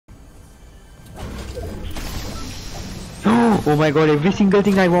Oh my god, every single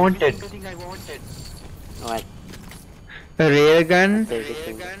thing I wanted. What? A railgun.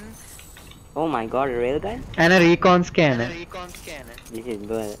 Oh my god, a railgun? And a recon scanner. This is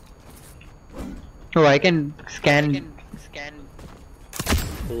good. Oh, I can scan.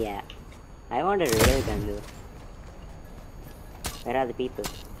 Yeah. I want a railgun though. Where are the people?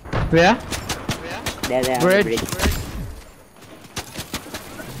 Where? There on the Bridge. bridge.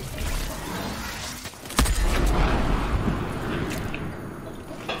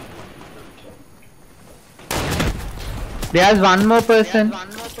 There's one more person.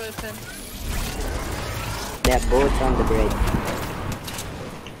 They are both on the bridge.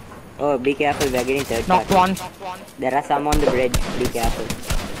 Oh, be careful, we are getting third Knocked party. one. There are some on the bridge, be careful.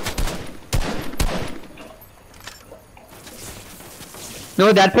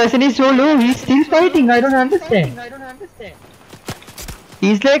 No, that person is so low. He's still fighting. I don't understand.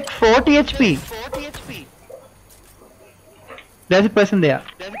 He's like 40 HP. There's a person there.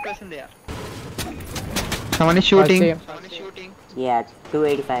 Someone is shooting. Yeah,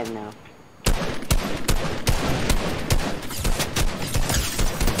 285 now.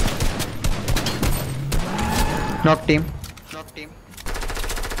 Knocked him.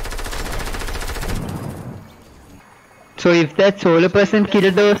 So if that solo person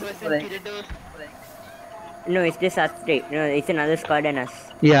killed those... No, it's just us three. No, it's another squad and us.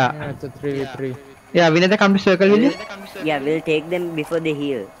 Yeah. It's a 3v3. Yeah, Vinay, come to circle, will you? Yeah, we'll take them before they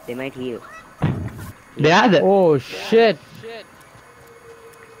heal. They might heal. They are there. Oh shit.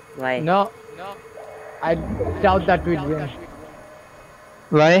 Why? No. I doubt that we'd win.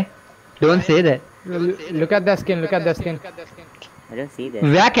 Why? Don't say that. Look at the skin, I don't see that.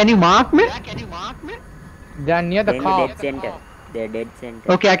 Where can you mark me? They're near the They're in car. the dead center. They're dead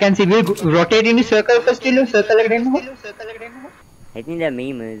center. Okay, I can see. We'll rotate in the circle first. Till you circle again. I think they're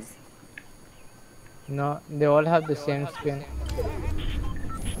memers. No, they all have the same skin.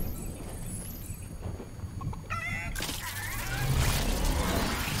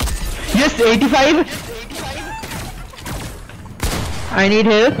 Yes, 85. I need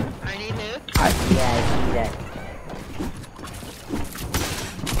help. Yeah, I see that.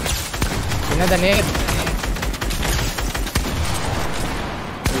 Another nade.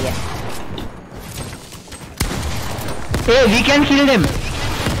 Yeah. Hey, we can kill them.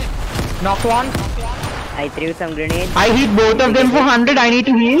 Knocked one. I threw some grenades. I hit both of them for 100. I need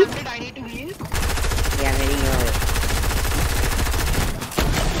to heal. Yeah, I'm heading over.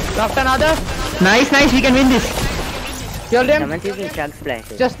 Knocked another. Nice. We can win this. Killed him. Someone's using chug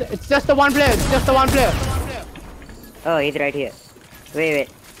splashes. It's just the one player. Oh, he's right here. Wait.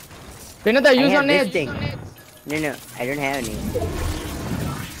 Vinay, I use have on this nades. thing. No, I don't have any.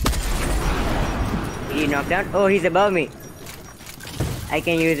 Did he knock down? Oh, he's above me. I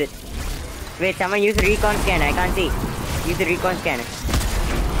can use it. Wait, someone use the recon scanner. I can't see. Use the recon scanner.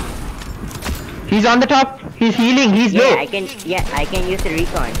 He's on the top. He's healing. He's low. I can use the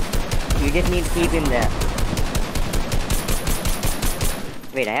recon. You just need to keep him there.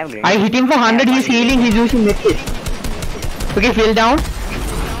 Wait, I have grenade. I hit him for 100. He's healing. He's using medkit. Okay, fell down.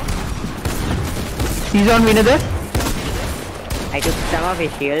 He's on Vinay. I took some of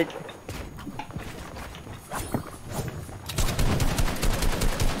his shield.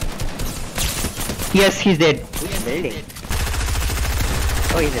 Yes, he's dead. Which building?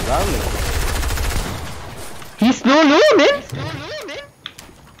 Oh, he's above me. He's so low, man.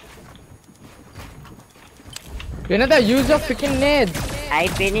 Vinay, use your freaking nades. I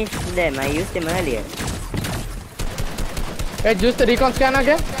finished them. I used them earlier. Hey, use the recon scanner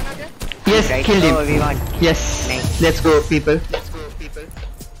again. Yes, Right. killed him. Oh, we won. Yes. Nice. Let's go, people.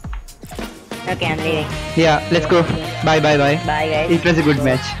 Okay, I'm leaving. Yeah, let's go. Bye. Bye, guys. It was a good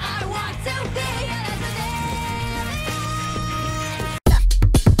match.